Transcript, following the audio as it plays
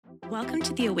Welcome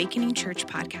to the Awakening Church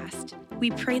podcast.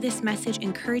 We pray this message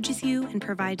encourages you and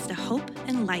provides the hope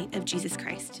and light of Jesus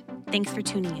Christ. Thanks for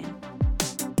tuning in.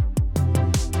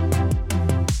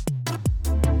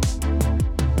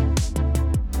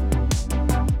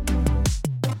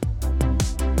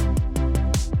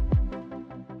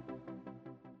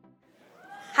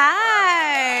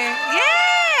 Hi.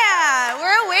 Yeah,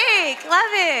 we're awake.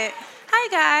 Love it.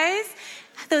 Hi, guys.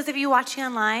 Those of you watching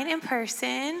online in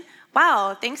person,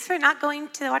 wow, thanks for not going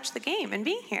to watch the game and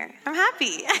being here. I'm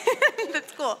happy.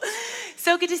 That's cool.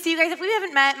 So good to see you guys. If we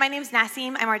haven't met, my name's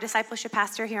Nassim. I'm our discipleship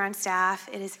pastor here on staff.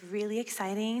 It is really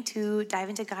exciting to dive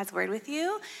into God's word with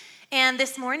you. And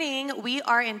this morning, we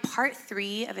are in part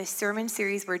 3 of a sermon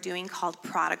series we're doing called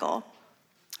Prodigal.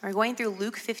 We're going through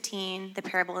Luke 15, the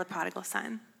parable of the Prodigal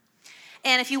Son.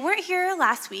 And if you weren't here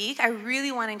last week, I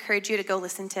really want to encourage you to go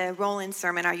listen to Roland's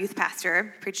sermon. Our youth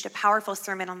pastor preached a powerful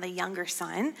sermon on the younger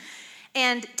son.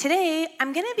 And today,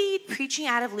 I'm going to be preaching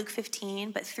out of Luke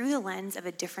 15, but through the lens of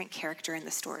a different character in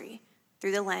the story,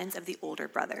 through the lens of the older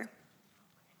brother.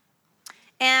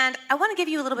 And I want to give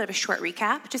you a little bit of a short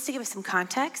recap, just to give us some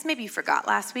context. Maybe you forgot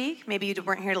last week. Maybe you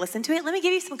weren't here to listen to it. Let me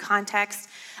give you some context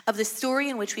of the story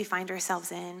in which we find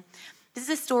ourselves in. This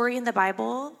is a story in the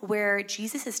Bible where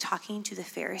Jesus is talking to the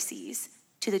Pharisees,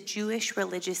 to the Jewish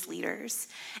religious leaders.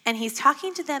 And he's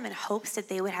talking to them in hopes that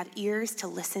they would have ears to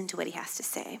listen to what he has to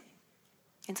say.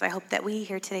 And so I hope that we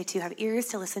here today, too, have ears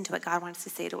to listen to what God wants to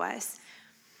say to us.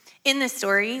 In this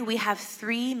story, we have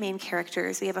 3 main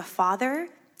characters. We have a father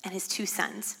and his 2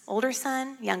 sons, older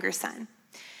son, younger son.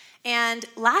 And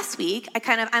last week,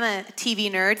 I'm a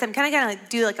TV nerd, so I'm kind of going to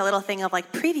do like a little thing of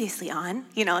like previously on,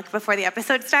 like before the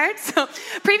episode starts. So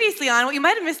previously on, what you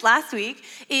might have missed last week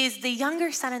is the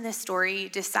younger son in this story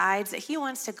decides that he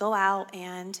wants to go out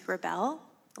and rebel,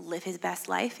 live his best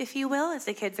life, if you will, as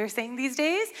the kids are saying these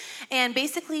days, and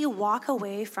basically walk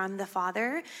away from the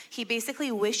father. He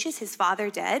basically wishes his father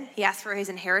dead. He asks for his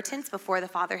inheritance before the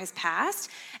father has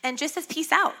passed, and just says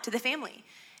peace out to the family.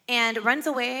 And runs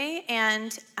away,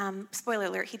 and spoiler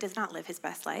alert, he does not live his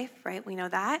best life, right? We know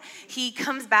that. He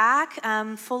comes back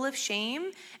full of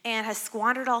shame and has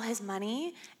squandered all his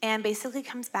money and basically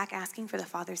comes back asking for the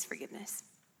father's forgiveness.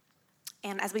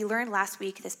 And as we learned last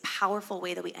week, this powerful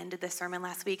way that we ended the sermon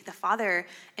last week, the father,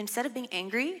 instead of being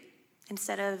angry,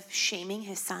 instead of shaming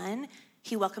his son,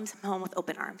 he welcomes him home with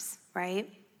open arms, right?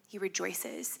 He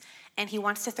rejoices, and he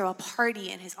wants to throw a party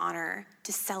in his honor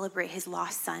to celebrate his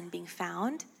lost son being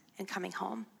found and coming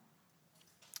home.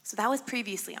 So that was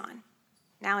previously on.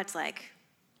 Now it's like,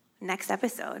 next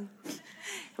episode.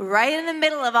 Right in the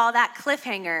middle of all that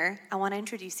cliffhanger, I want to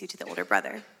introduce you to the older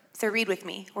brother. So read with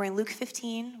me. We're in Luke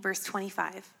 15, verse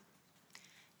 25.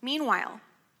 Meanwhile,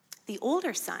 the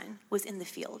older son was in the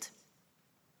field.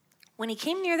 When he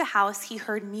came near the house, he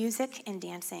heard music and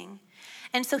dancing.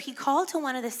 And so he called to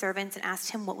one of the servants and asked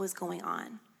him what was going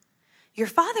on. Your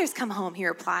brother's come home, he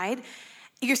replied,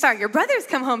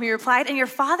 and your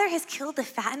father has killed the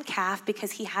fattened calf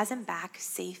because he has him back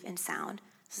safe and sound.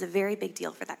 This is a very big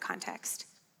deal for that context.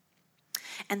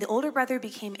 And the older brother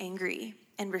became angry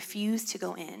and refused to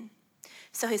go in.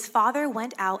 So his father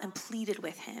went out and pleaded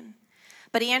with him.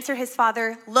 But he answered his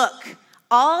father, look,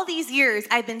 all these years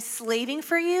I've been slaving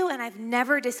for you and I've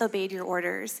never disobeyed your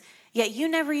orders. Yet you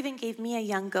never even gave me a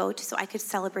young goat so I could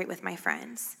celebrate with my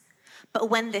friends. But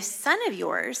when this son of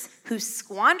yours, who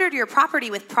squandered your property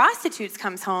with prostitutes,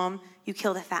 comes home, you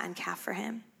kill the fattened calf for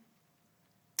him.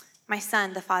 My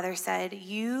son, the father said,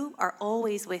 you are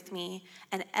always with me,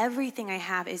 and everything I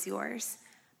have is yours.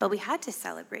 But we had to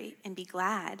celebrate and be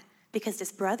glad because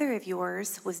this brother of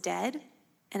yours was dead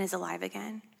and is alive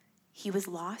again. He was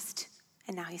lost,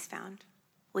 and now he's found.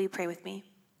 Will you pray with me?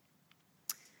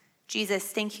 Jesus,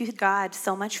 thank you, God,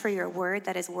 so much for your word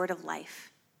that is word of life.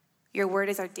 Your word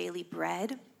is our daily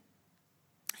bread.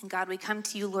 And God, we come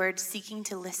to you, Lord, seeking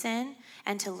to listen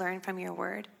and to learn from your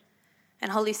word. And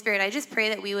Holy Spirit, I just pray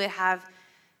that we would have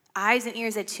eyes and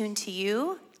ears attuned to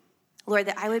you. Lord,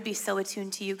 that I would be so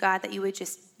attuned to you, God, that you would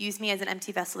just use me as an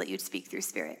empty vessel, that you'd speak through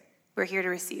Spirit. We're here to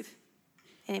receive.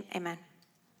 Amen.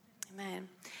 Amen.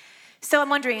 So I'm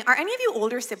wondering, are any of you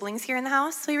older siblings here in the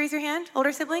house? Will you raise your hand?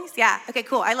 Older siblings? Yeah. Okay,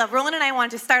 cool. I love Roland and I wanted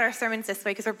to start our sermons this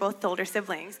way because we're both the older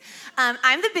siblings.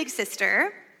 I'm the big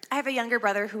sister. I have a younger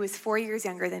brother who is 4 years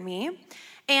younger than me.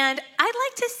 And I'd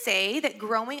like to say that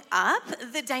growing up,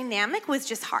 the dynamic was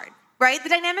just hard, right? The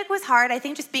dynamic was hard. I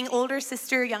think just being older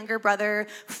sister, younger brother,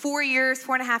 4 years,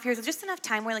 4.5 years, was just enough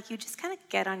time where you just kind of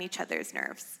get on each other's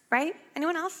nerves, right?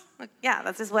 Anyone else? Yeah,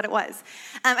 that's just what it was.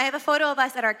 I have a photo of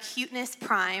us at our cuteness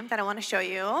prime that I want to show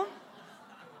you.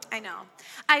 I know.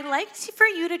 I like for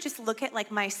you to just look at like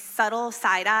my subtle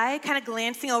side eye, kind of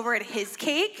glancing over at his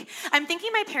cake. I'm thinking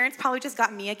my parents probably just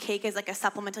got me a cake as like a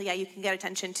supplemental, yeah, you can get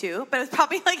attention too. But it was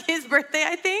probably like his birthday,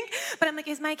 I think. But I'm like,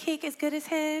 is my cake as good as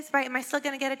his, right? Am I still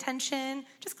gonna get attention?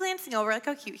 Just glancing over, like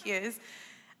how cute he is.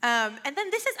 And then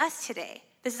this is us today.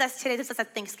 This is us today. This was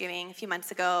at Thanksgiving a few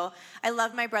months ago. I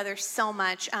love my brother so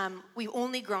much. We've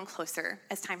only grown closer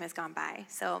as time has gone by.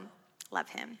 So love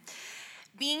him.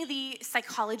 Being the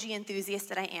psychology enthusiast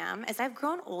that I am, as I've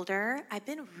grown older, I've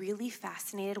been really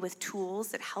fascinated with tools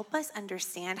that help us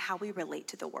understand how we relate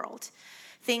to the world.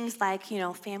 Things like,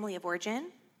 family of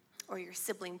origin, or your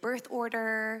sibling birth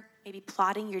order, maybe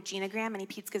plotting your genogram. Any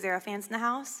Pete Scazzaro fans in the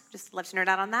house? Just love to nerd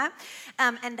out on that.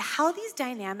 And how these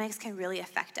dynamics can really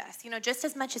affect us. Just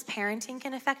as much as parenting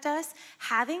can affect us,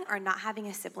 having or not having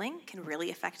a sibling can really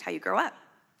affect how you grow up.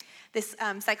 This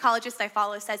psychologist I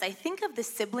follow says, I think of the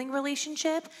sibling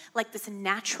relationship like this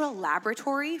natural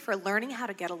laboratory for learning how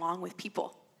to get along with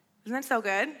people. Isn't that so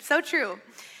good? So true.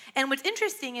 And what's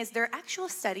interesting is there are actual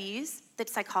studies that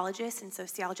psychologists and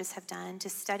sociologists have done to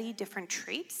study different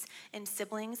traits in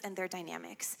siblings and their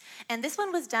dynamics. And this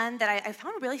one was done that I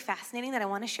found really fascinating that I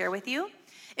want to share with you.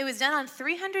 It was done on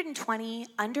 320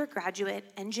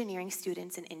 undergraduate engineering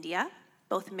students in India,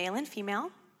 both male and female,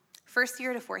 first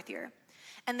year to fourth year.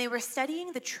 And they were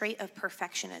studying the trait of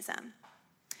perfectionism.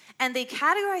 And they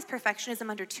categorized perfectionism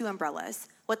under two umbrellas,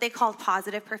 what they called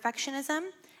positive perfectionism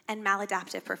and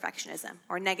maladaptive perfectionism,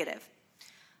 or negative.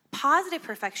 Positive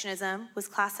perfectionism was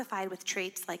classified with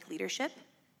traits like leadership,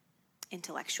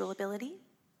 intellectual ability,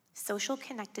 social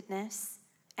connectedness,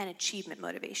 and achievement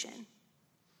motivation.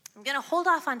 I'm going to hold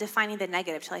off on defining the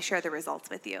negative till I share the results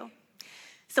with you.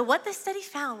 So what the study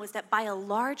found was that by a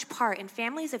large part, in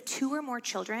families of 2 or more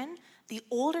children, the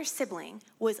older sibling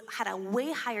had a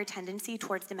way higher tendency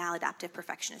towards the maladaptive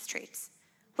perfectionist traits.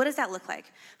 What does that look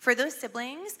like? For those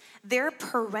siblings, their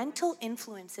parental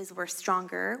influences were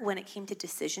stronger when it came to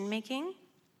decision-making,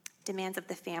 demands of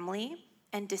the family,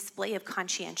 and display of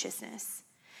conscientiousness.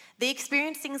 They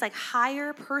experienced things like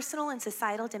higher personal and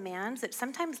societal demands that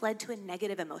sometimes led to a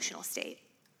negative emotional state.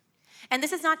 And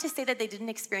this is not to say that they didn't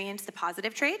experience the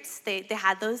positive traits. They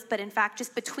had those, but in fact,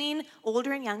 just between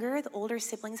older and younger, the older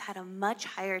siblings had a much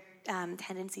higher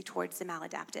tendency towards the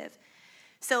maladaptive.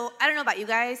 So I don't know about you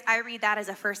guys. I read that as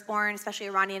a firstborn, especially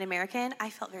Iranian American.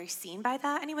 I felt very seen by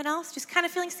that. Anyone else? Just kind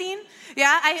of feeling seen?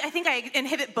 Yeah, I think I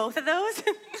inhibit both of those.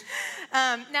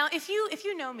 Now, if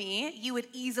you know me, you would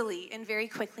easily and very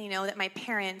quickly know that my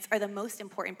parents are the most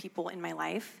important people in my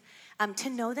life.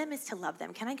 To know them is to love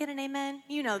them. Can I get an amen?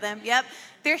 You know them. Yep.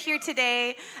 They're here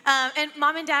today. And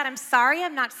mom and dad, I'm sorry,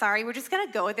 I'm not sorry. We're just going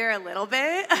to go there a little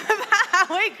bit about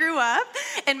how I grew up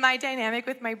and my dynamic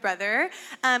with my brother.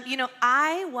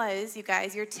 I was, you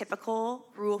guys, your typical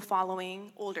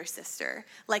rule-following older sister.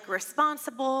 Like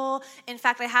responsible. In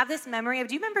fact, I have this memory of,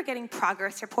 do you remember getting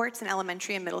progress reports in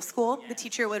elementary and middle school? Yeah. The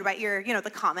teacher would write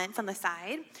the comments on the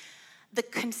side. The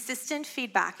consistent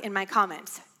feedback in my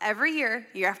comments every year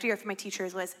after year from my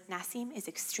teachers was, Nassim is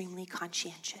extremely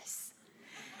conscientious.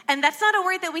 And that's not a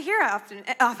word that we hear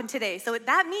often today. So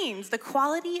that means the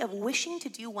quality of wishing to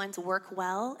do one's work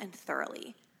well and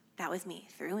thoroughly. That was me,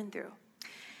 through and through.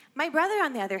 My brother,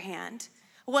 on the other hand,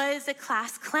 was a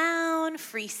class clown,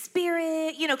 free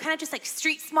spirit, kind of just like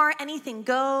street smart, anything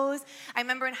goes. I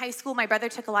remember in high school, my brother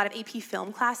took a lot of AP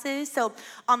film classes. So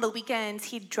on the weekends,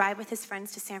 he'd drive with his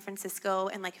friends to San Francisco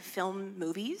and film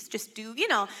movies. Just do,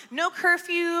 no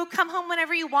curfew, come home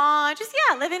whenever you want. Just,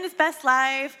 living his best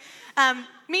life.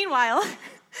 Meanwhile,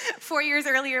 4 years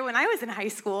earlier when I was in high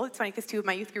school, it's funny because 2 of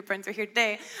my youth group friends are here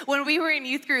today. When we were in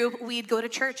youth group, we'd go to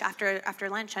church after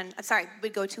lunch.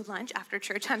 We'd go to lunch after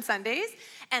church on Sundays.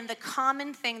 And the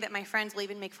common thing that my friends will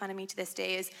even make fun of me to this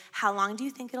day is, how long do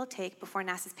you think it'll take before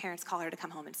Nasa's parents call her to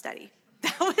come home and study?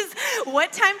 That was,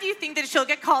 what time do you think that she'll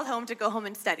get called home to go home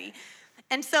and study?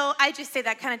 And so I just say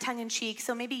that kind of tongue-in-cheek.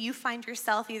 So maybe you find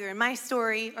yourself either in my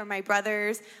story or my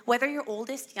brother's, whether you're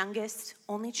oldest, youngest,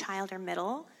 only child, or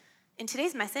middle. In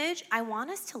today's message, I want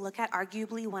us to look at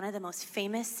arguably one of the most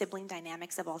famous sibling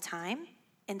dynamics of all time,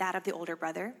 and that of the older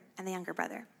brother and the younger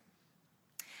brother.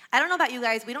 I don't know about you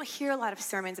guys, we don't hear a lot of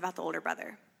sermons about the older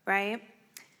brother, right?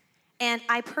 And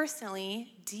I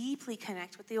personally deeply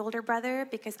connect with the older brother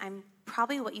because I'm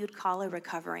probably what you'd call a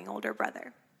recovering older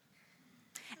brother.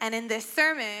 And in this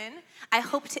sermon, I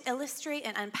hope to illustrate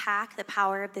and unpack the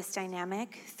power of this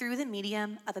dynamic through the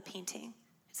medium of a painting.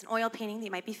 It's an oil painting that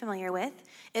you might be familiar with.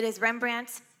 It is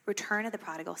Rembrandt's Return of the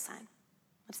Prodigal Son.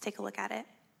 Let's take a look at it.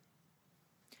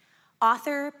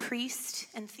 Author, priest,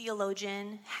 and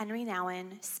theologian Henry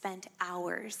Nouwen spent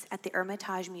hours at the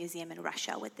Hermitage Museum in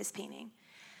Russia with this painting.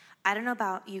 I don't know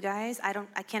about you guys. I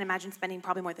can't imagine spending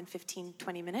probably more than 15,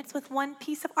 20 minutes with one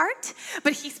piece of art,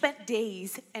 but he spent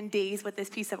days and days with this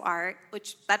piece of art,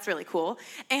 which that's really cool.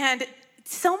 And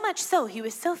so much so, he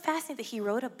was so fascinated that he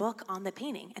wrote a book on the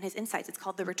painting and his insights. It's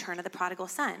called The Return of the Prodigal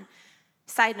Son.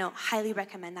 Side note, highly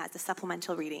recommend that as a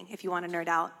supplemental reading if you want to nerd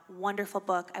out. Wonderful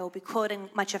book. I will be quoting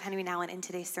much of Henry Nouwen in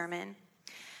today's sermon.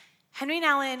 Henry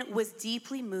Nouwen was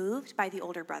deeply moved by the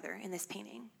older brother in this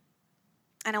painting.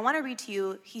 And I want to read to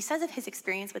you, he says of his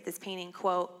experience with this painting,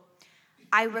 quote,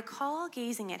 "I recall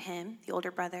gazing at him, the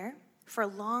older brother, for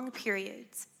long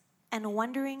periods and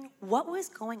wondering what was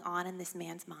going on in this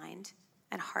man's mind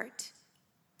and heart.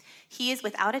 He is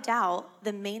without a doubt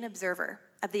the main observer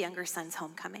of the younger son's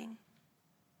homecoming.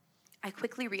 I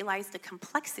quickly realized the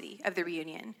complexity of the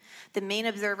reunion, the main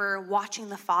observer watching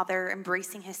the father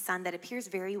embracing his son that appears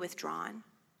very withdrawn.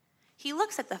 He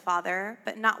looks at the father,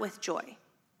 but not with joy.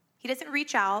 He doesn't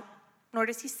reach out, nor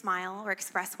does he smile or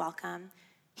express welcome.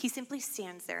 He simply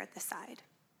stands there at the side."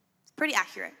 It's pretty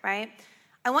accurate, right?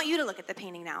 I want you to look at the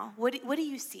painting now. What do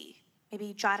you see?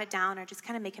 Maybe jot it down or just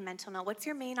kind of make a mental note. What's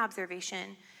your main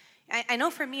observation? I know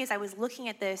for me, as I was looking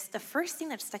at this, the first thing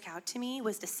that stuck out to me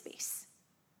was the space,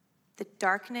 the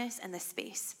darkness and the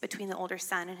space between the older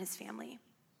son and his family.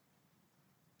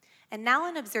 And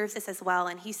Nouwen observes this as well,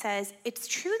 and he says, it's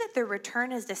true that the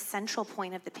return is the central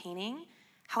point of the painting.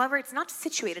 However, it's not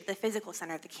situated at the physical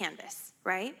center of the canvas,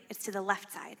 right? It's to the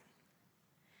left side.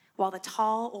 While the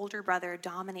tall older brother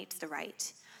dominates the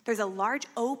right, there's a large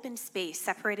open space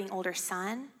separating older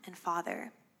son and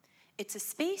father. It's a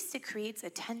space that creates a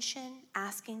tension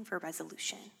asking for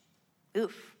resolution.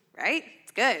 Oof, right?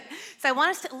 It's good. So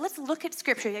let's look at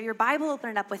scripture. You have your Bible,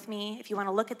 open it up with me. If you want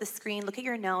to look at the screen, look at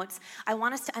your notes. I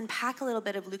want us to unpack a little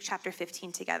bit of Luke chapter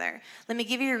 15 together. Let me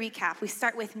give you a recap. We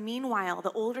start with, meanwhile,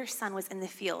 the older son was in the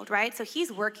field, right? So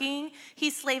he's working,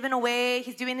 he's slaving away,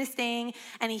 he's doing his thing,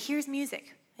 and he hears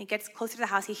music. He gets closer to the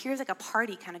house, he hears like a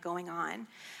party kind of going on.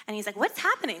 And he's like, what's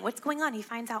happening? What's going on? He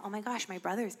finds out, oh my gosh, my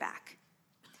brother's back.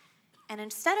 And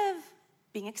instead of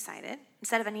being excited,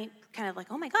 instead of any kind of like,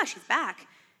 oh my gosh, he's back,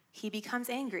 he becomes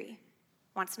angry,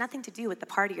 wants nothing to do with the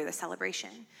party or the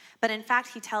celebration. But in fact,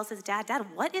 he tells his dad,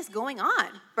 Dad, what is going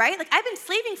on, right? Like, I've been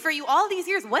slaving for you all these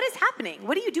years. What is happening?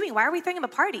 What are you doing? Why are we throwing him a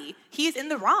party? He's in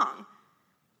the wrong.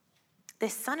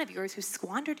 This son of yours who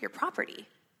squandered your property.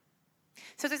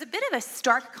 So there's a bit of a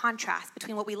stark contrast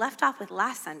between what we left off with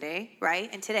last Sunday, right,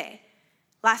 and today.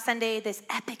 Last Sunday, this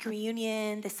epic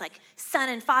reunion, this like son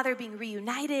and father being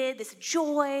reunited, this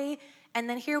joy. And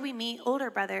then here we meet older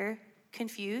brother,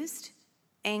 confused,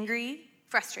 angry,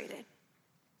 frustrated.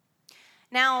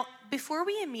 Now, before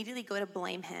we immediately go to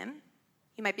blame him,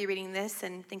 you might be reading this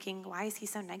and thinking, why is he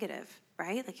so negative,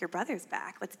 right? Like, your brother's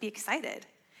back. Let's be excited.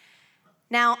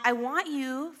 Now, I want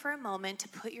you for a moment to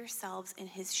put yourselves in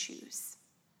his shoes.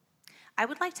 I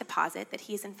would like to posit that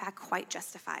he is in fact quite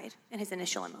justified in his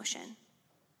initial emotion.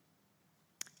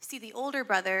 See, the older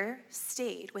brother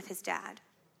stayed with his dad.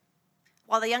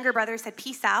 While the younger brother said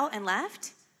peace out and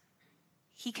left,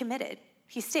 he committed.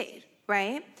 He stayed,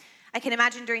 right? I can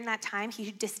imagine during that time,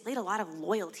 he displayed a lot of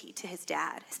loyalty to his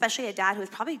dad, especially a dad who was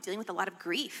probably dealing with a lot of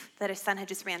grief that his son had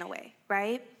just ran away,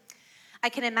 right? I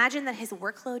can imagine that his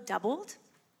workload doubled.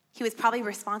 He was probably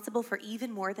responsible for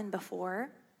even more than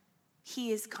before.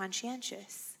 He is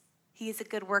conscientious. He is a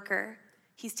good worker.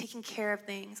 He's taking care of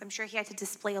things. I'm sure he had to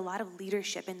display a lot of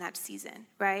leadership in that season,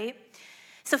 right?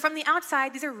 So from the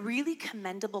outside, these are really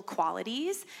commendable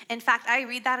qualities. In fact, I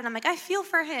read that and I'm like, I feel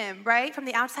for him, right? From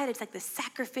the outside, it's like the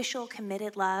sacrificial,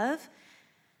 committed love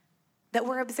that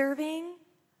we're observing.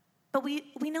 But we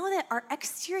know that our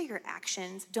exterior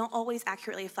actions don't always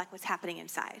accurately reflect what's happening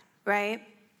inside, right?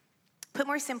 Put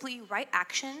more simply, right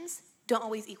actions don't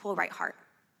always equal right heart.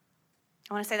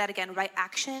 I want to say that again. Right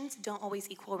actions don't always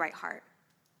equal right heart.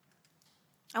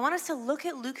 I want us to look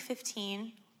at Luke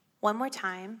 15 one more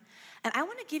time, and I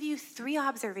want to give you 3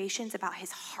 observations about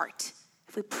his heart.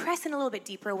 If we press in a little bit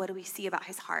deeper, what do we see about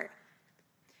his heart?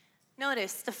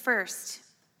 Notice the first,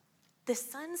 the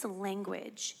son's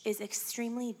language is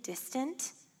extremely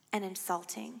distant and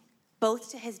insulting, both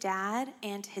to his dad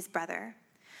and to his brother.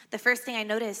 The first thing I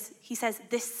notice, he says,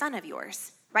 this son of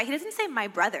yours, right? He doesn't say my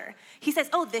brother. He says,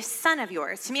 oh, this son of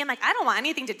yours. To me, I'm like, I don't want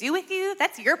anything to do with you.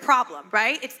 That's your problem,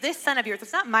 right? It's this son of yours.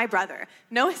 It's not my brother.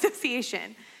 No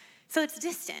association. So it's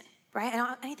distant, right? I don't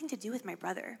have anything to do with my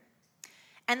brother.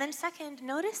 And then second,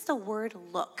 notice the word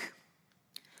look.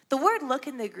 The word look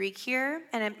in the Greek here,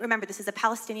 and remember, this is a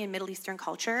Palestinian Middle Eastern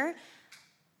culture.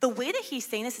 the way that he's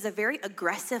saying this is a very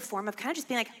aggressive form of kind of just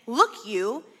being like, look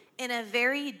you, in a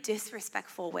very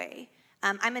disrespectful way.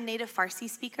 I'm a native Farsi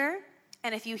speaker,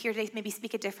 and if you here today maybe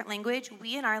speak a different language,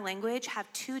 we in our language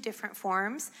have two different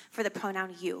forms for the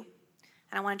pronoun you.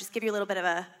 And I want to just give you a little bit of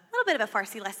a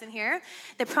Farsi lesson here.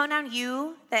 The pronoun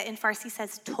you that in Farsi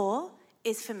says to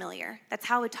is familiar. That's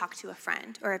how I would talk to a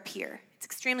friend or a peer. It's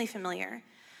extremely familiar.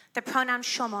 The pronoun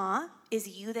shoma is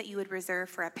you that you would reserve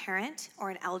for a parent or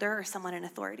an elder or someone in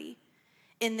authority.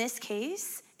 In this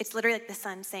case, it's literally like the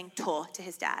son saying to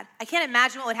his dad. I can't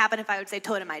imagine what would happen if I would say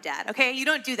to my dad, okay? You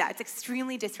don't do that. It's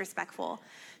extremely disrespectful.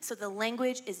 So the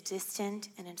language is distant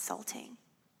and insulting.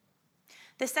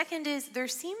 The second is there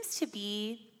seems to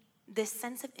be this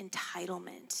sense of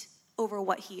entitlement over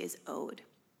what he is owed.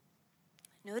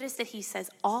 Notice that he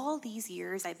says, all these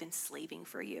years I've been slaving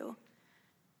for you.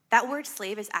 That word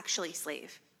slave is actually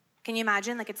slave. Can you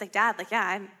imagine? Like, it's like, Dad, like,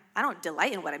 yeah, I don't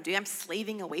delight in what I'm doing. I'm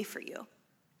slaving away for you.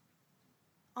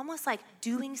 Almost like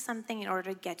doing something in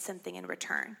order to get something in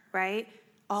return, right?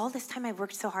 All this time I've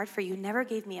worked so hard for you, never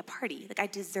gave me a party. Like, I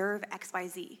deserve X, Y,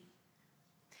 Z.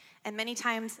 And many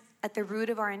times at the root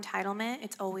of our entitlement,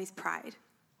 it's always pride.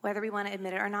 Whether we want to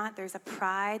admit it or not, there's a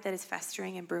pride that is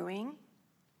festering and brewing.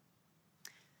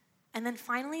 And then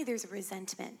finally, there's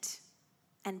resentment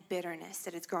and bitterness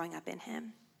that is growing up in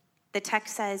him. The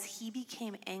text says he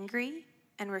became angry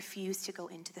and refused to go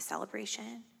into the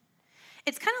celebration.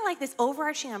 It's kind of like this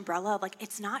overarching umbrella of like,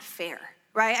 it's not fair,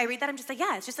 right? I read that, I'm just like,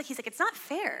 yeah, it's just like, he's like, it's not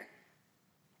fair.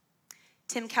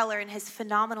 Tim Keller, in his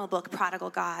phenomenal book, Prodigal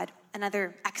God,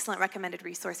 another excellent recommended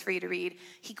resource for you to read,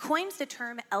 he coins the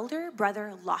term elder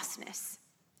brother lostness.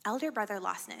 Elder brother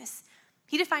lostness.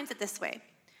 He defines it this way: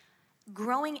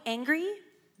 growing angry,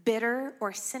 bitter,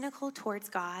 or cynical towards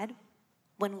God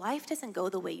when life doesn't go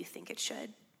the way you think it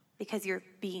should because you're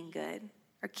being good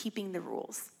or keeping the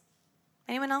rules.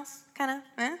 Anyone else kind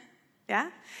of, yeah?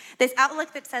 This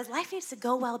outlook that says life needs to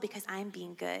go well because I'm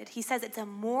being good. He says it's a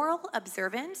moral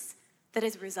observance that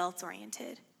is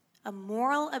results-oriented. A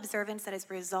moral observance that is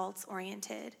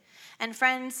results-oriented. And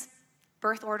friends,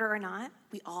 birth order or not,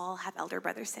 we all have elder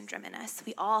brother syndrome in us.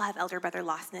 We all have elder brother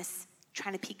lostness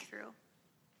trying to peek through.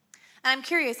 And I'm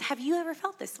curious, have you ever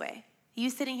felt this way? You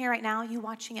sitting here right now, you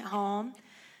watching at home,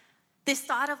 this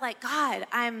thought of like, God,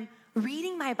 I'm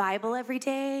reading my Bible every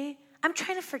day. I'm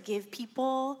trying to forgive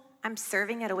people. I'm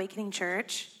serving at Awakening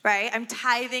Church, right? I'm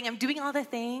tithing. I'm doing all the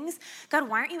things. God,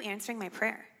 why aren't you answering my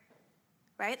prayer?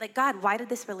 Right? Like, God, why did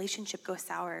this relationship go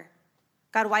sour?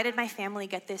 God, why did my family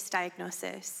get this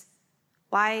diagnosis?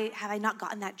 Why have I not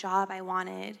gotten that job I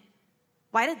wanted?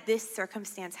 Why did this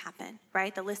circumstance happen,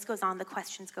 right? The list goes on, the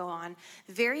questions go on.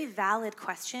 Very valid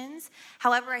questions.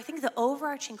 However, I think the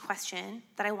overarching question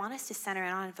that I want us to center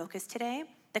in on and focus today,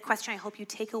 the question I hope you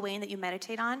take away and that you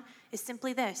meditate on, is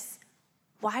simply this: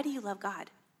 why do you love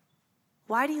God?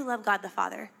 Why do you love God the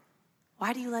Father?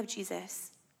 Why do you love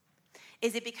Jesus?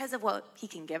 Is it because of what he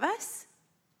can give us?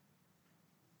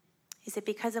 Is it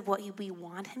because of what we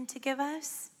want him to give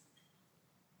us?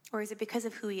 Or is it because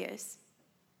of who he is?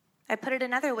 I put it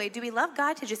another way. Do we love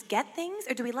God to just get things,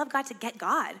 or do we love God to get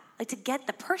God? Like to get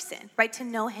the person, right? To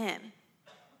know him.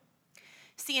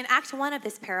 See, in Act 1 of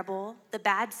this parable, the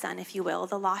bad son, if you will,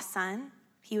 the lost son,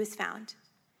 he was found.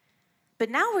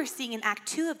 But now we're seeing in Act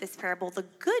 2 of this parable, the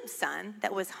good son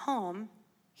that was home,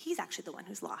 he's actually the one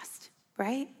who's lost,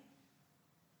 right?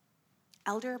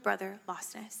 Elder brother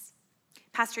lostness.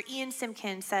 Pastor Ian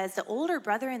Simpkins says the older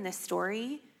brother in this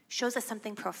story shows us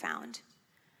something profound.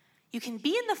 You can be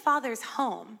in the Father's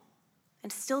home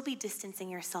and still be distancing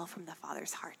yourself from the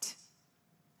Father's heart.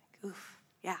 Like, oof,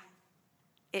 yeah,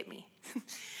 it me.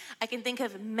 I can think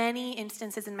of many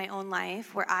instances in my own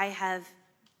life where I have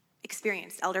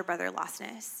experienced elder brother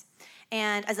lostness.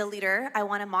 And as a leader, I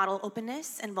want to model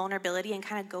openness and vulnerability and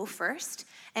kind of go first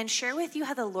and share with you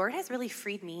how the Lord has really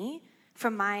freed me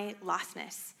from my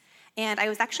lostness. And I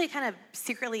was actually kind of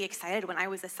secretly excited when I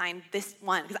was assigned this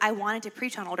one because I wanted to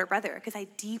preach on older brother because I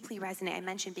deeply resonate. I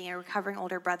mentioned being a recovering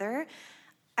older brother.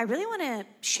 I really want to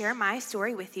share my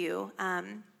story with you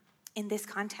in this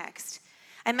context.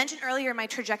 I mentioned earlier my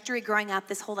trajectory growing up,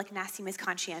 this whole like nasty Miss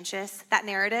Conscientious, that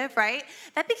narrative, right?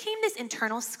 That became this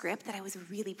internal script that I was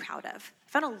really proud of. I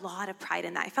found a lot of pride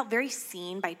in that. I felt very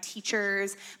seen by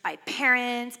teachers, by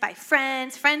parents, by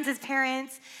friends as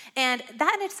parents. And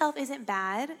that in itself isn't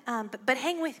bad, but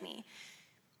hang with me.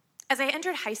 As I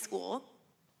entered high school,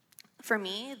 for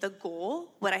me, the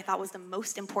goal, what I thought was the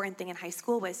most important thing in high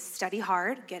school was study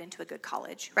hard, get into a good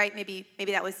college, right? Maybe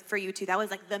that was for you too. That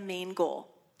was like the main goal.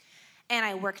 And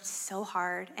I worked so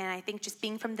hard. And I think just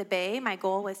being from the Bay, my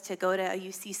goal was to go to a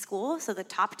UC school. So the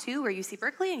top two were UC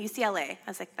Berkeley and UCLA. I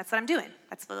was like, that's what I'm doing.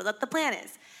 That's what the plan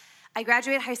is. I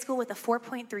graduated high school with a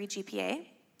 4.3 GPA,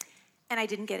 and I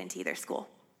didn't get into either school.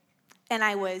 And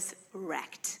I was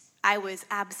wrecked. I was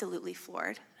absolutely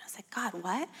floored. I was like, God,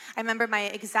 what? I remember my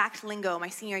exact lingo my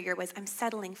senior year was, I'm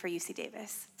settling for UC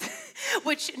Davis.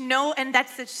 And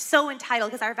that's so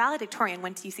entitled because our valedictorian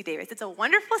went to UC Davis. It's a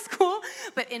wonderful school,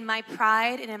 but in my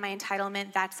pride and in my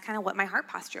entitlement, that's kind of what my heart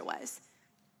posture was.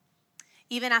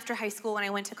 Even after high school, when I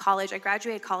went to college, I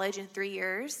graduated college in 3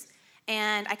 years.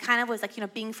 And I kind of was like,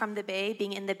 being from the Bay,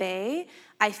 being in the Bay,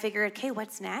 I figured, okay,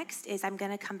 what's next is I'm going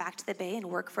to come back to the Bay and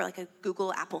work for like a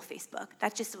Google, Apple, Facebook.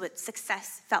 That's just what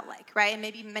success felt like, right? And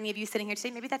maybe many of you sitting here today,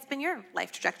 maybe that's been your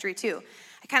life trajectory too.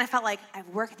 I kind of felt like I've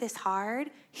worked this hard.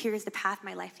 Here's the path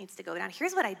my life needs to go down.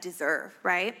 Here's what I deserve,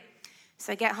 right?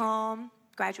 So I get home,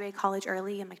 graduate college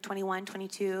early. I'm like 21,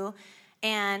 22.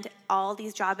 And all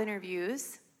these job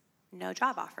interviews, no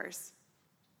job offers,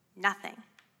 nothing,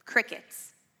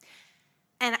 crickets.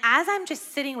 And as I'm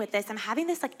just sitting with this, I'm having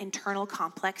this like internal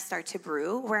complex start to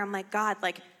brew where I'm like, God,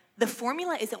 like the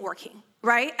formula isn't working,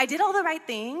 right? I did all the right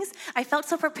things. I felt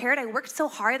so prepared. I worked so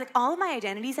hard. Like all of my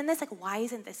identities in this, like why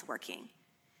isn't this working?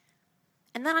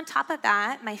 And then on top of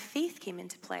that, my faith came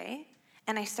into play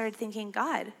and I started thinking,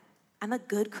 God, I'm a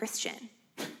good Christian.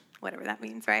 Whatever that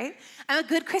means, right? I'm a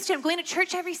good Christian. I'm going to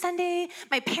church every Sunday.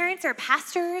 My parents are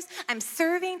pastors. I'm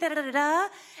serving, da-da-da-da.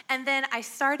 And then I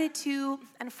started to,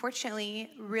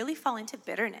 unfortunately, really fall into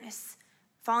bitterness,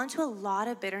 fall into a lot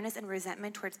of bitterness and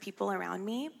resentment towards people around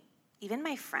me, even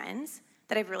my friends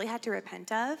that I've really had to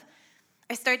repent of.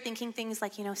 I started thinking things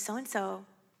like, so-and-so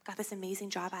got this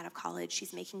amazing job out of college.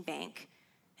 She's making bank,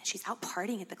 and she's out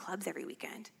partying at the clubs every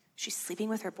weekend. She's sleeping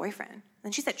with her boyfriend. And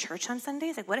then she's at church on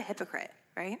Sundays. Like, what a hypocrite,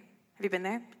 right? Have you been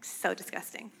there? So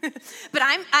disgusting. But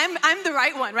I'm the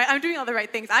right one, right? I'm doing all the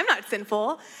right things. I'm not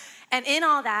sinful. And in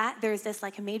all that, there's this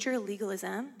like major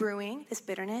legalism brewing, this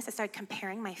bitterness. I started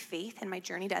comparing my faith and my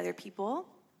journey to other people.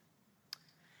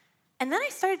 And then I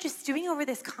started just stewing over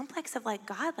this complex of like,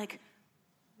 God, like,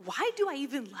 why do I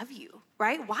even love you,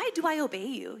 right? Why do I obey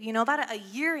you? About a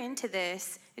year into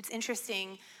this, it's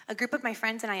interesting. A group of my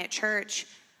friends and I at church,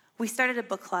 we started a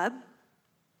book club.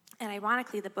 And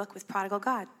ironically, the book was Prodigal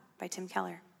Son by Tim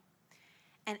Keller.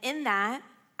 And in that,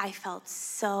 I felt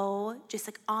so just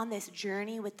like on this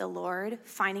journey with the Lord,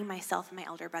 finding myself and my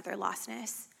elder brother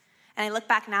lostness. And I look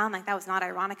back now, I'm like, that was not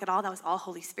ironic at all. That was all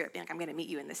Holy Spirit being like, I'm going to meet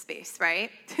you in this space,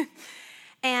 right?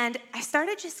 And I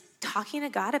started just talking to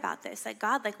God about this. Like,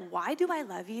 God, like, why do I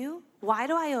love you? Why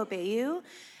do I obey you?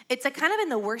 It's like kind of in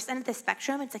the worst end of the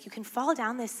spectrum. It's like you can fall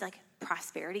down this like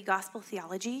prosperity gospel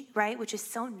theology, right? Which is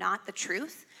so not the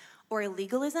truth, or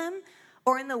legalism,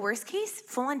 or in the worst case,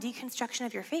 full-on deconstruction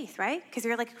of your faith, right? Because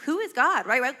you're like, who is God,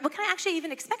 right? What can I actually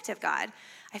even expect of God?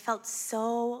 I felt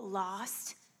so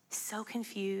lost, so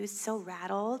confused, so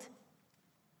rattled.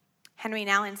 Henry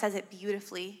Nouwen says it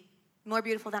beautifully, more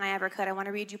beautiful than I ever could. I want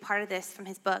to read you part of this from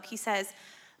his book. He says,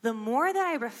 the more that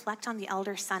I reflect on the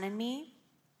elder son in me,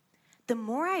 the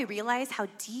more I realize how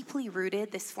deeply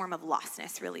rooted this form of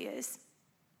lostness really is,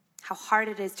 how hard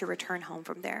it is to return home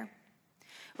from there.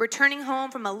 Returning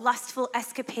home from a lustful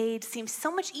escapade seems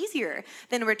so much easier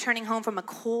than returning home from a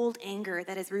cold anger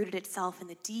that has rooted itself in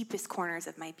the deepest corners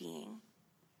of my being.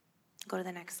 Go to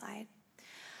the next slide.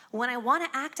 When I want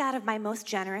to act out of my most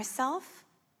generous self,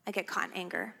 I get caught in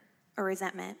anger or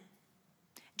resentment.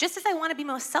 Just as I want to be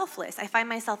most selfless, I find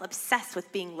myself obsessed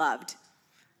with being loved.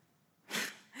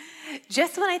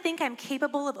 Just when I think I'm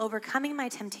capable of overcoming my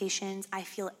temptations, I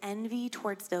feel envy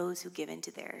towards those who give in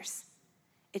to theirs.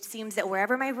 It seems that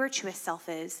wherever my virtuous self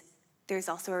is, there's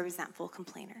also a resentful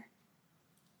complainer.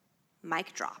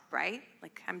 Mic drop, right?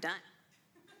 Like, I'm done.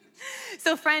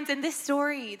 So friends, in this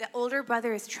story, the older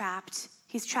brother is trapped.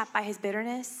 He's trapped by his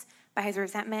bitterness, by his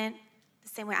resentment, the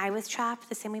same way I was trapped,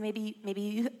 the same way maybe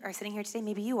you are sitting here today,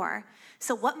 maybe you are.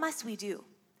 So what must we do?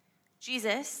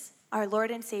 Jesus, our Lord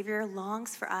and Savior,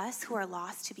 longs for us who are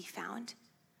lost to be found.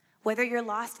 Whether you're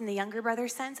lost in the younger brother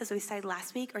sense, as we studied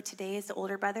last week, or today as the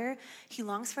older brother, he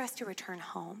longs for us to return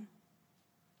home.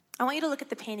 I want you to look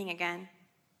at the painting again.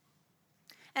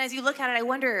 And as you look at it, I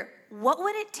wonder, what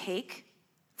would it take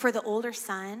for the older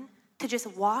son to just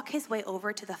walk his way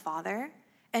over to the father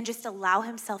and just allow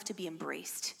himself to be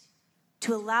embraced?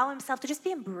 To allow himself to just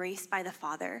be embraced by the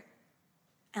father.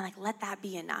 And like, let that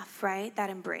be enough, right? That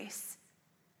embrace.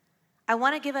 I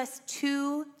want to give us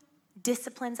two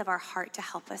disciplines of our heart to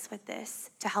help us with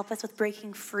this, to help us with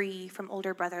breaking free from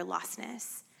older brother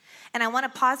lostness. And I want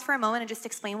to pause for a moment and just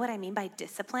explain what I mean by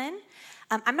discipline.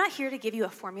 I'm not here to give you a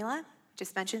formula.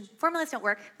 just mentioned, formulas don't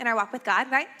work in our walk with God,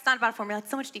 right? It's not about a formula.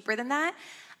 It's so much deeper than that.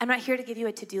 I'm not here to give you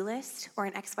a to-do list or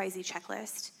an XYZ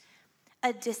checklist.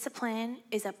 A discipline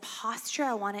is a posture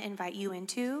I want to invite you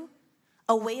into,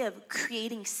 a way of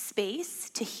creating space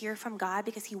to hear from God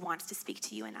because he wants to speak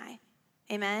to you and I.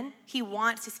 Amen? He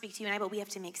wants to speak to you and I, but we have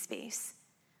to make space.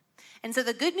 And so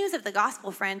the good news of the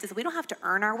gospel, friends, is we don't have to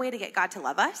earn our way to get God to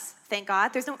love us. Thank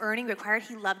God. There's no earning required.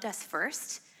 He loved us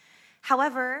first.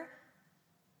 However,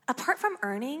 apart from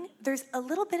earning, there's a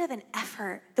little bit of an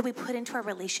effort that we put into our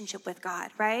relationship with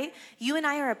God, right? You and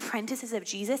I are apprentices of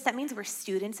Jesus. That means we're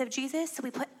students of Jesus, so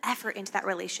we put effort into that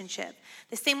relationship.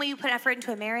 The same way you put effort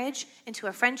into a marriage, into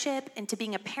a friendship, into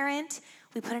being a parent,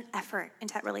 we put an effort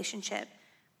into that relationship.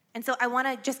 And so I want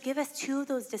to just give us two of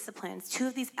those disciplines, two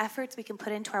of these efforts we can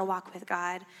put into our walk with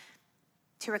God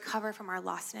to recover from our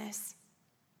lostness.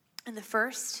 And the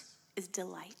first is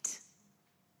delight.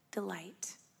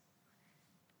 Delight.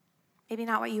 Maybe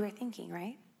not what you were thinking,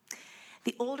 right?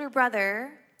 The older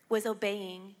brother was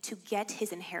obeying to get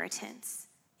his inheritance.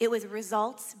 It was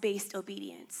results-based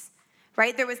obedience,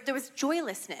 right? There was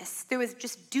joylessness. There was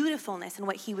just dutifulness in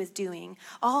what he was doing.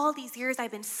 All these years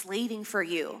I've been slaving for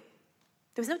you.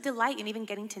 There was no delight in even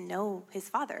getting to know his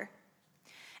father.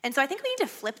 And so I think we need to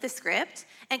flip the script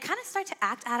and kind of start to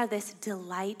act out of this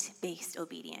delight-based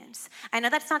obedience. I know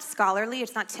that's not scholarly,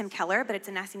 it's not Tim Keller, but it's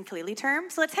a Nassim Khalili term,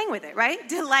 so let's hang with it, right?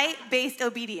 Delight-based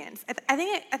obedience. I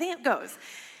think it goes.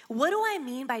 What do I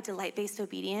mean by delight-based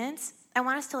obedience? I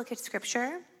want us to look at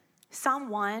scripture. Psalm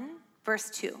 1, verse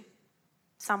 2.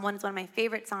 Psalm 1 is one of my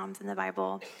favorite psalms in the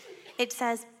Bible. It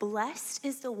says, "Blessed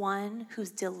is the one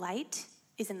whose delight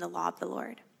is in the law of the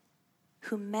Lord,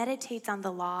 who meditates on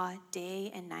the law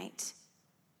day and night."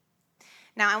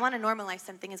 Now, I want to normalize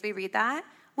something as we read that.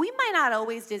 We might not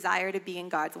always desire to be in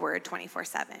God's word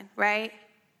 24/7, right?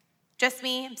 Just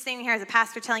me, I'm sitting here as a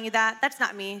pastor telling you that. That's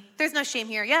not me. There's no shame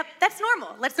here. Yep, that's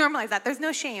normal. Let's normalize that. There's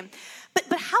no shame.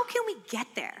 But how can we get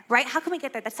there, right? How can we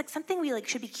get there? That's like something we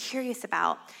should be curious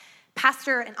about.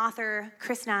 Pastor and author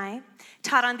Chris Nye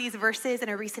taught on these verses in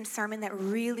a recent sermon that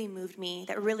really moved me,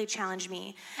 that really challenged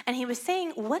me. And he was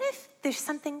saying, what if there's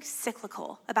something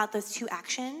cyclical about those two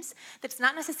actions that's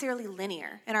not necessarily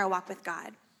linear in our walk with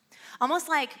God? Almost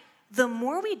like the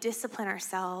more we discipline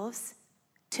ourselves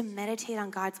to meditate on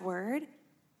God's word,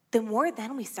 the more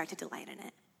then we start to delight in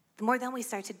it. The more then we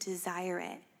start to desire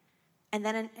it. And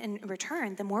then in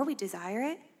return, the more we desire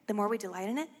it, the more we delight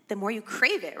in it, the more you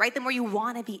crave it, right? The more you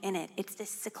want to be in it. It's this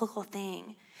cyclical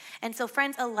thing. And so,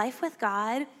 friends, a life with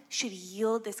God should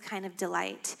yield this kind of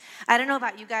delight. I don't know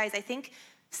about you guys. I think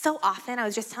so often, I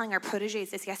was just telling our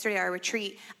proteges this yesterday at our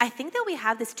retreat, I think that we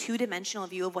have this two-dimensional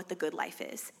view of what the good life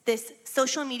is. This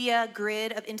social media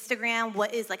grid of Instagram,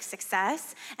 what is like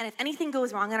success. And if anything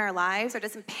goes wrong in our lives or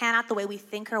doesn't pan out the way we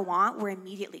think or want, we're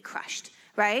immediately crushed,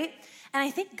 right? And I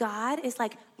think God is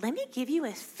like, let me give you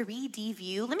a 3D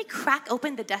view. Let me crack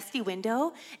open the dusty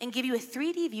window and give you a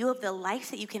 3D view of the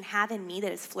life that you can have in me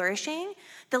that is flourishing.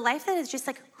 The life that is just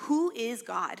like, who is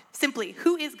God? Simply,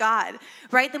 who is God,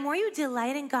 right? The more you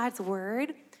delight in God's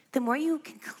word, the more you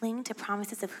can cling to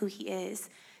promises of who he is.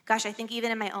 Gosh, I think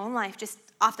even in my own life, just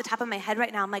off the top of my head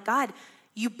right now, I'm like, God,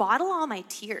 you bottle all my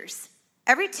tears.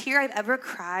 Every tear I've ever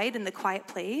cried in the quiet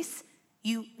place,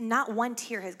 not one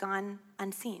tear has gone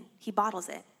unseen. He bottles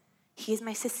it. He is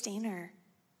my sustainer.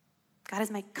 God is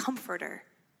my comforter.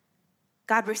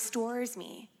 God restores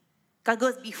me. God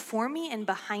goes before me and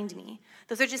behind me.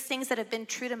 Those are just things that have been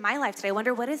true to my life today. I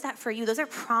wonder, what is that for you? Those are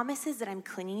promises that I'm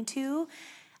clinging to.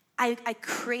 I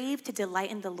crave to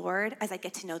delight in the Lord as I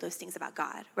get to know those things about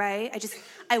God, right?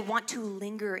 I want to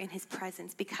linger in his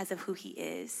presence because of who he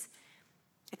is.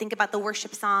 I think about the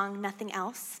worship song, Nothing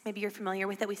Else. Maybe you're familiar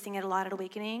with it. We sing it a lot at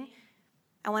Awakening.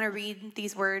 I want to read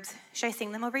these words. Should I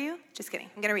sing them over you? Just kidding.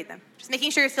 I'm going to read them. Just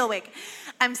making sure you're still awake.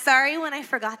 I'm sorry when I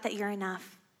forgot that you're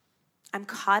enough. I'm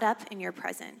caught up in your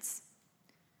presence.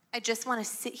 I just want to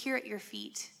sit here at your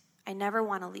feet. I never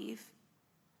want to leave.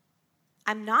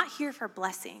 I'm not here for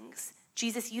blessings.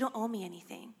 Jesus, you don't owe me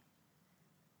anything.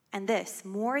 And this,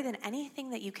 more than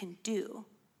anything that you can do,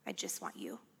 I just want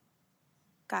you.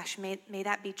 Gosh, may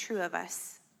that be true of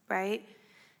us, right?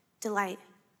 Delight,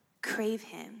 crave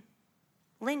him,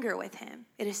 linger with him.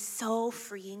 It is so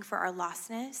freeing for our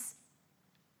lostness.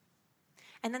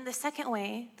 And then the second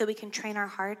way that we can train our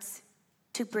hearts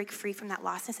to break free from that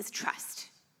lostness is trust.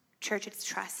 Church, it's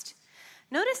trust.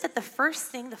 Notice that the first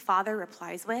thing the Father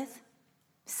replies with,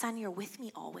 son, you're with me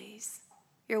always.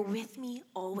 You're with me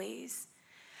always.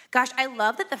 Gosh, I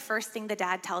love that the first thing the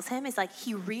dad tells him is like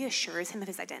he reassures him of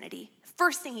his identity.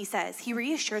 First thing he says, he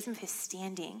reassures him of his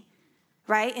standing,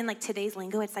 right? In like today's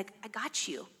lingo, it's like, I got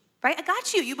you. right? I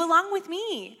got you. You belong with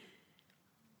me.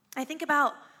 I think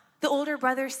about the older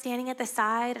brother standing at the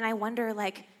side, and I wonder,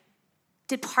 like,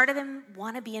 did part of him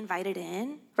want to be invited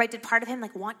in, right? Did part of him,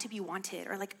 like, want to be wanted?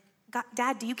 Or, like,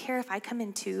 Dad, do you care if I come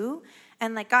in too?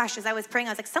 And, like, gosh, as I was praying,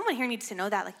 I was like, someone here needs to know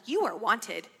that, like, you are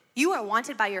wanted. You are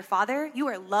wanted by your Father. You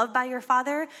are loved by your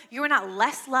Father. You are not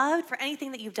less loved for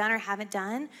anything that you've done or haven't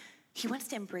done. He wants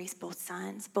to embrace both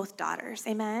sons, both daughters.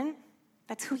 Amen?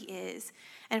 That's who he is.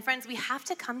 And friends, we have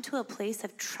to come to a place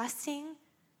of trusting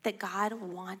that God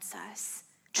wants us,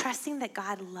 trusting that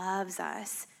God loves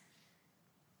us.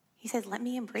 He says, let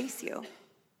me embrace you.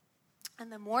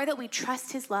 And the more that we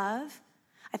trust his love,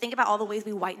 I think about all the ways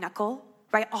we white knuckle,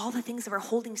 right? All the things that we're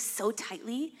holding so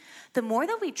tightly. The more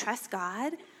that we trust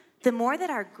God, the more that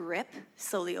our grip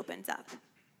slowly opens up,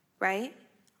 right?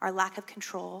 Our lack of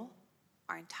control,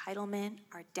 our entitlement,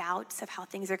 our doubts of how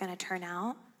things are going to turn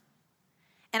out.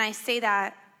 And I say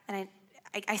that, and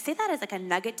I say that as like a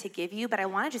nugget to give you, but I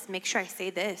want to just make sure I say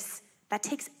this. That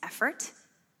takes effort.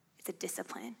 It's a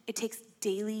discipline. It takes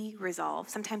daily resolve,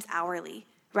 sometimes hourly,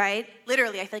 right?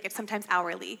 Literally, I feel like it's sometimes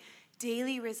hourly.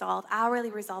 Daily resolve, hourly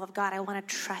resolve of God, I want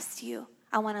to trust you.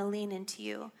 I want to lean into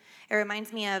you. It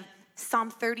reminds me of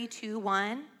Psalm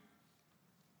 32:1.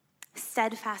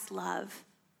 Steadfast love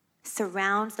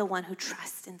surrounds the one who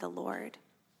trusts in the Lord.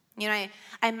 You know,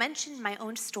 I mentioned my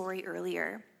own story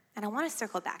earlier, and I want to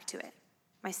circle back to it.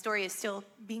 My story is still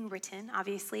being written,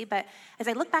 obviously, but as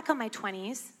I look back on my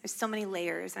 20s, there's so many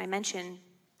layers, and I mentioned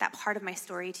that part of my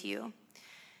story to you.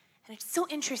 And it's so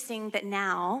interesting that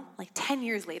now, like 10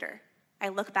 years later, I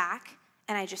look back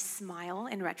and I just smile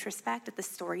in retrospect at the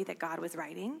story that God was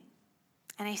writing.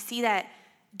 And I see that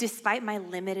despite my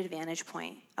limited vantage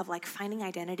point of like finding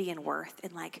identity and worth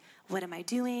in like, what am I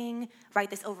doing, right?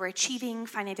 This overachieving,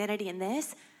 find identity in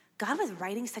this, God was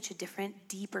writing such a different,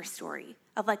 deeper story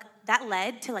of like, that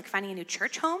led to like finding a new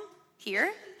church home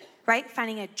here, right?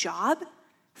 Finding a job,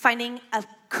 finding a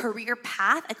career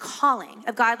path, a calling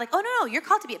of God, like, oh no, you're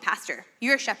called to be a pastor.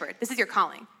 You're a shepherd. This is your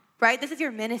calling, right? This is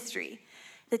your ministry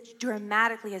that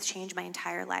dramatically has changed my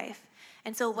entire life.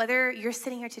 And so whether you're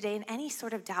sitting here today in any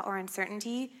sort of doubt or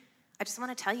uncertainty, I just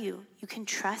want to tell you, you can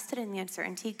trust that in the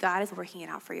uncertainty, God is working it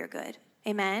out for your good.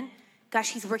 Amen?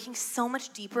 Gosh, he's working so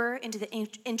much deeper into the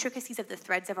intricacies of the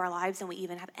threads of our lives than we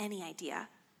even have any idea.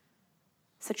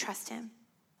 So trust him.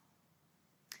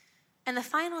 And the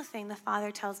final thing the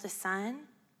Father tells the Son,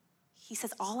 he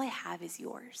says, all I have is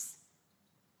yours.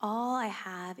 All I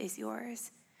have is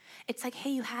yours. It's like, hey,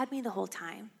 you had me the whole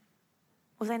time.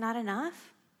 Was I not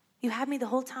enough? You had me the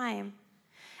whole time.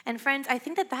 And friends, I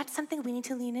think that that's something we need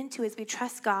to lean into as we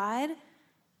trust God,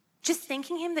 just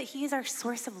thanking him that he is our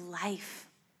source of life,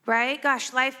 right?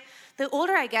 Gosh, life, the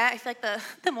older I get, I feel like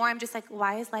the more I'm just like,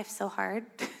 why is life so hard?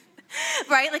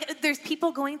 Right? Like there's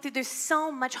people going through, there's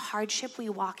so much hardship we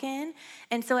walk in.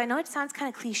 And so I know it sounds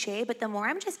kind of cliche, but the more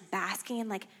I'm just basking in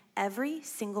like every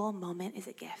single moment is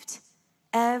a gift.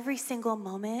 Every single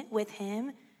moment with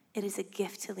him, it is a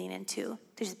gift to lean into,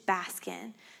 to just bask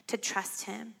in, to trust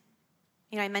him.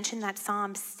 You know, I mentioned that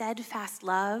psalm, steadfast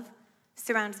love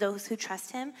surrounds those who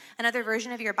trust him. Another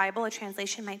version of your Bible, a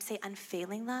translation might say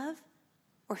unfailing love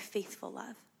or faithful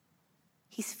love.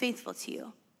 He's faithful to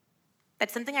you.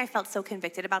 That's something I felt so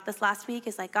convicted about this last week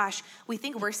is like, gosh, we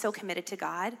think we're so committed to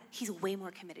God. He's way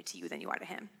more committed to you than you are to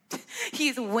him.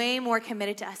 He's way more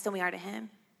committed to us than we are to him.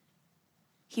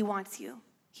 He wants you.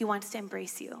 He wants to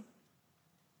embrace you.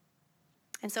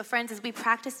 And so, friends, as we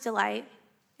practice delight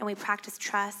and we practice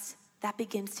trust, that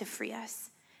begins to free us.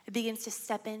 It begins to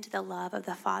step into the love of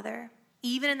the Father.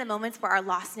 Even in the moments where our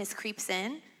lostness creeps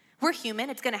in, we're human.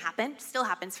 It's going to happen. It still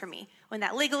happens for me. When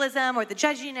that legalism or the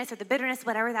judginess or the bitterness,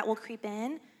 whatever that will creep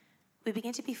in, we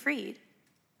begin to be freed,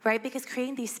 right? Because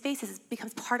creating these spaces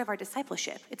becomes part of our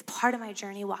discipleship. It's part of my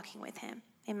journey walking with him.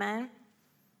 Amen?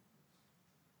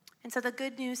 And so the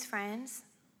good news, friends,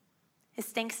 is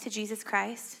thanks to Jesus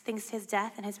Christ, thanks to his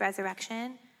death and his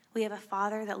resurrection, we have a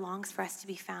Father that longs for us to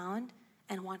be found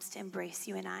and wants to embrace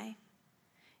you and I.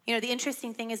 You know, the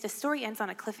interesting thing is the story ends on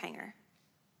a cliffhanger.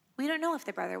 We don't know if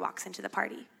the brother walks into the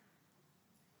party.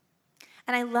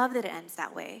 And I love that it ends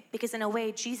that way because in a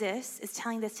way, Jesus is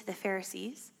telling this to the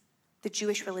Pharisees, the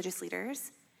Jewish religious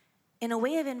leaders, in a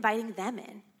way of inviting them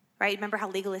in, right? Remember how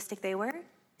legalistic they were?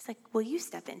 It's like, will you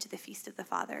step into the feast of the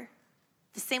Father?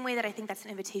 The same way that I think that's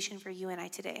an invitation for you and I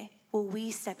today. Will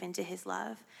we step into his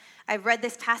love? I've read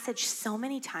this passage so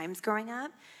many times growing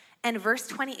up, and verse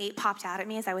 28 popped out at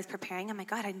me as I was preparing. I'm like,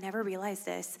 God, I never realized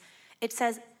this. It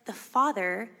says, the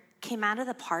Father came out of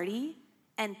the party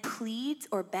and pleads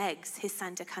or begs his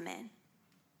son to come in.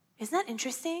 Isn't that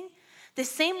interesting? The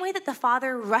same way that the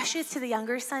father rushes to the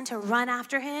younger son to run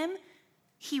after him,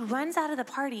 he runs out of the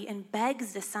party and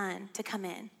begs the son to come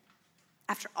in.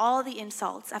 After all the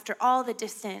insults, after all the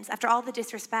distance, after all the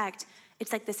disrespect,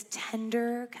 it's like this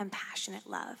tender, compassionate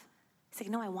love. It's like,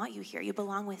 no, I want you here. You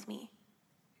belong with me.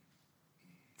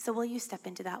 So will you step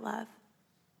into that love?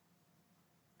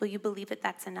 Will you believe that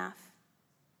that's enough?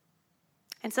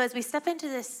 And so as we step into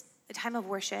this time of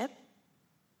worship,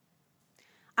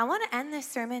 I want to end this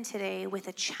sermon today with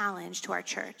a challenge to our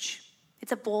church.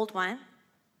 It's a bold one,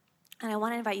 and I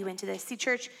want to invite you into this. See,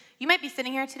 church, you might be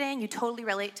sitting here today and you totally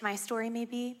relate to my story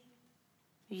maybe.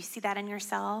 You see that in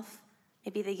yourself,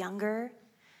 maybe the younger.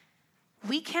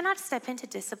 We cannot step into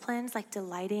disciplines like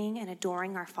delighting and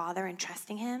adoring our Father and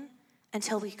trusting him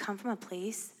until we come from a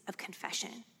place of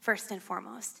confession, first and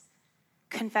foremost.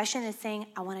 Confession is saying,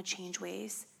 I want to change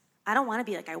ways. I don't want to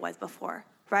be like I was before,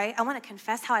 right? I want to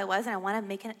confess how I was, and I want to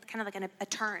make it kind of like a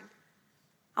turn.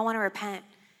 I want to repent.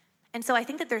 And so I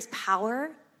think that there's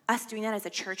power, us doing that as a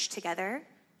church together.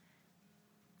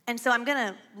 And so I'm going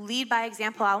to lead by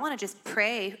example. I want to just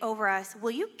pray over us.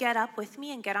 Will you get up with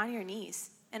me and get on your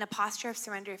knees in a posture of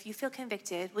surrender? If you feel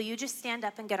convicted, will you just stand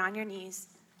up and get on your knees,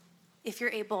 if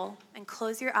you're able, and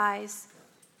close your eyes?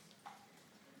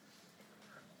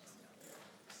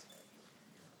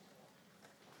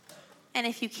 And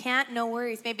if you can't, no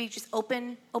worries. Maybe just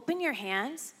open your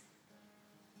hands.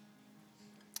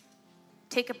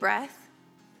 Take a breath.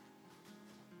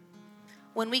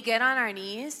 When we get on our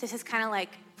knees, this is kind of like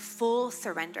full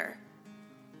surrender.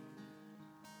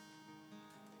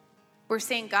 We're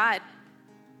saying, God,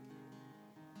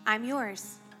 I'm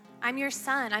yours. I'm your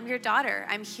son. I'm your daughter.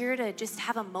 I'm here to just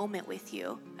have a moment with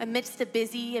you. Amidst the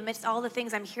busy, amidst all the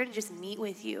things, I'm here to just meet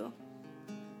with you.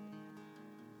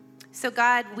 So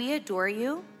God, we adore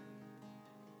you.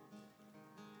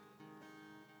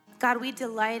 God, we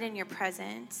delight in your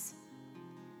presence.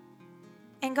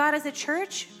 And God, as a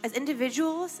church, as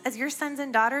individuals, as your sons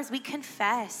and daughters, we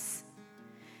confess.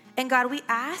 And God, we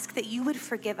ask that you would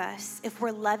forgive us if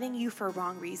we're loving you for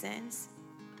wrong reasons.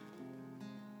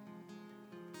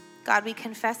 God, we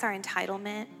confess our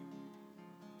entitlement.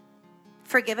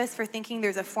 Forgive us for thinking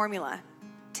there's a formula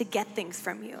to get things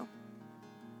from you.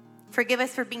 Forgive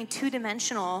us for being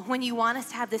two-dimensional when you want us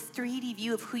to have this 3D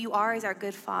view of who you are as our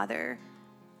good Father.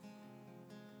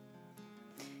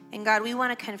 And God, we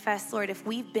want to confess, Lord, if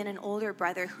we've been an older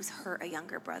brother who's hurt a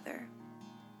younger brother,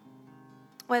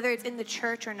 whether it's in the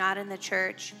church or not in the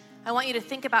church, I want you to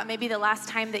think about maybe the last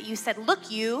time that you said,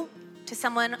 look you, to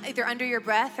someone either under your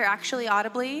breath or actually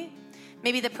audibly.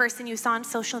 Maybe the person you saw on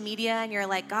social media and you're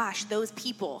like, gosh, those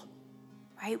people,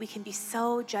 right? We can be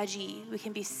so judgy. We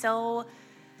can be so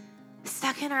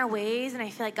stuck in our ways. And I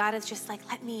feel like God is just like,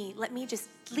 let me just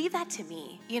leave that to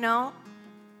me,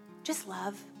 just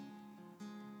love.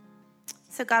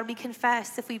 So God, we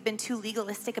confess if we've been too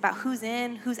legalistic about who's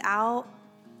in, who's out.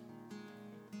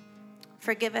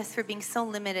 Forgive us for being so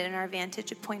limited in our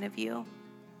vantage point of view.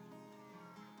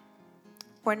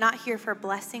 We're not here for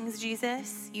blessings,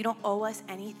 Jesus. You don't owe us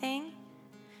anything.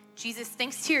 Jesus,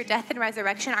 thanks to your death and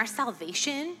resurrection, our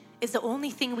salvation is the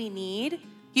only thing we need.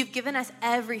 You've given us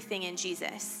everything in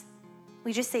Jesus.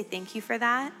 We just say thank you for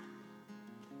that.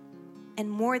 And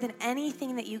more than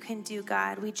anything that you can do,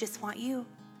 God, we just want you.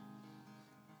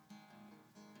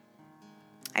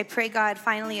 I pray, God,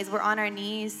 finally, as we're on our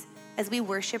knees, as we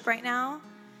worship right now,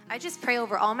 I just pray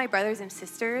over all my brothers and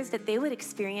sisters that they would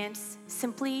experience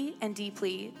simply and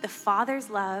deeply the Father's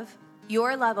love,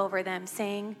 your love over them,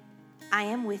 saying, I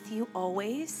am with you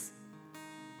always.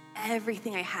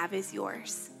 Everything I have is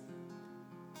yours.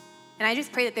 And I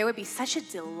just pray that there would be such a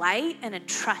delight and a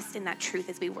trust in that truth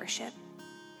as we worship.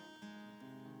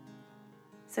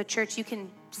 So church, you can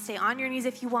stay on your knees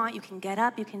if you want. You can get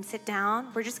up. You can sit down.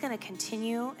 We're just going to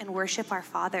continue and worship our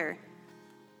Father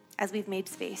as we've made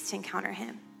space to encounter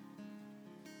him.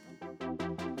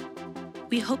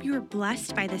 We hope you were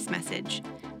blessed by this message.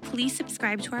 Please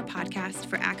subscribe to our podcast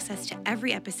for access to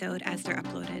every episode as they're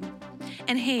uploaded.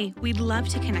 And hey, we'd love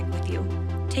to connect with you.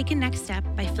 Take a next step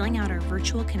by filling out our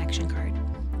virtual connection card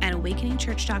at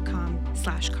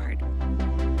awakeningchurch.com/card.